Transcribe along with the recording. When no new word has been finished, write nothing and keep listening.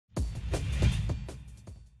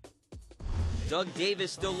Doug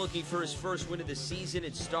Davis still looking for his first win of the season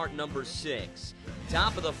in start number 6.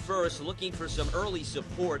 Top of the first, looking for some early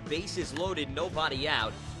support. Bases loaded, nobody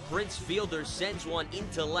out. Prince Fielder sends one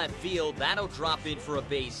into left field. That'll drop in for a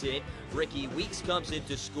base hit. Ricky Weeks comes in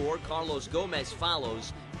to score. Carlos Gomez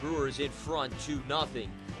follows. Brewers in front 2-0.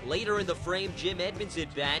 Later in the frame, Jim Edmonds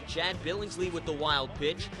at bat. Chad Billingsley with the wild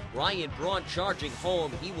pitch. Ryan Braun charging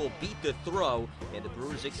home. He will beat the throw, and the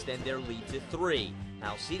Brewers extend their lead to 3.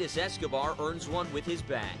 Alcides Escobar earns one with his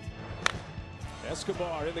bat.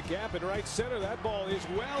 Escobar in the gap in right center. That ball is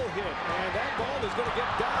well hit, and that ball is going to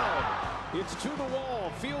get down. It's to the wall.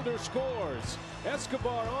 Fielder scores.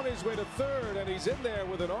 Escobar on his way to third, and he's in there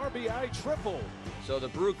with an RBI triple. So the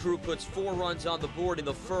Brew Crew puts 4 runs on the board in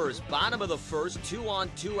the first. Bottom of the first, 2 on,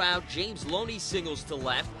 2 out. James Loney singles to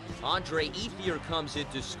left. Andre Ethier comes in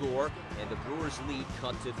to score, and the Brewers lead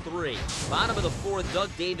cut to 3. Bottom of the fourth,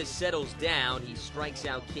 Doug Davis settles down. He strikes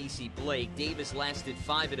out Casey Blake. Davis lasted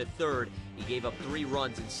 5 1/3. He gave up 3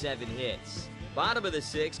 runs and 7 hits. Bottom of the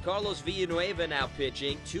 6th, Carlos Villanueva now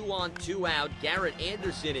pitching. 2 on, 2 out. Garrett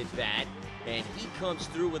Anderson at bat, and he comes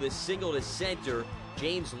through with a single to center.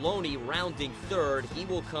 James Loney rounding third. He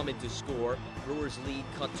will come in to score. Brewers lead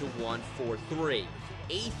cut to 1, 4-3.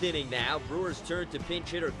 8th inning now. Brewers turn to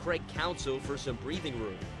pinch hitter Craig Counsell for some breathing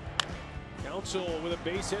room. Counsell with a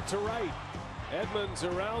base hit to right. Edmonds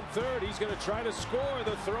around third. He's going to try to score.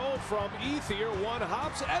 The throw from Ethier. One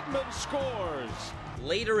hops. Edmonds scores.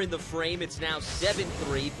 Later in the frame, it's now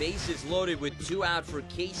 7-3. Bases loaded with 2 out for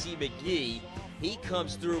Casey McGee. He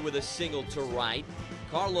comes through with a single to right.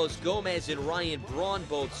 Carlos Gomez and Ryan Braun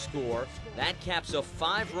both score. That caps a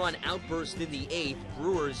 5-run outburst in the 8th.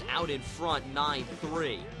 Brewers out in front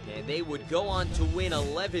 9-3. And they would go on to win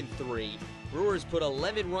 11-3. Brewers put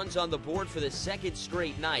 11 runs on the board for the 2nd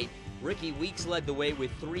straight night. Ricky Weeks led the way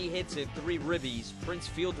with 3 hits and 3 ribbies. Prince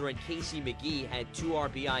Fielder and Casey McGee had 2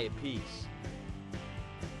 RBI apiece.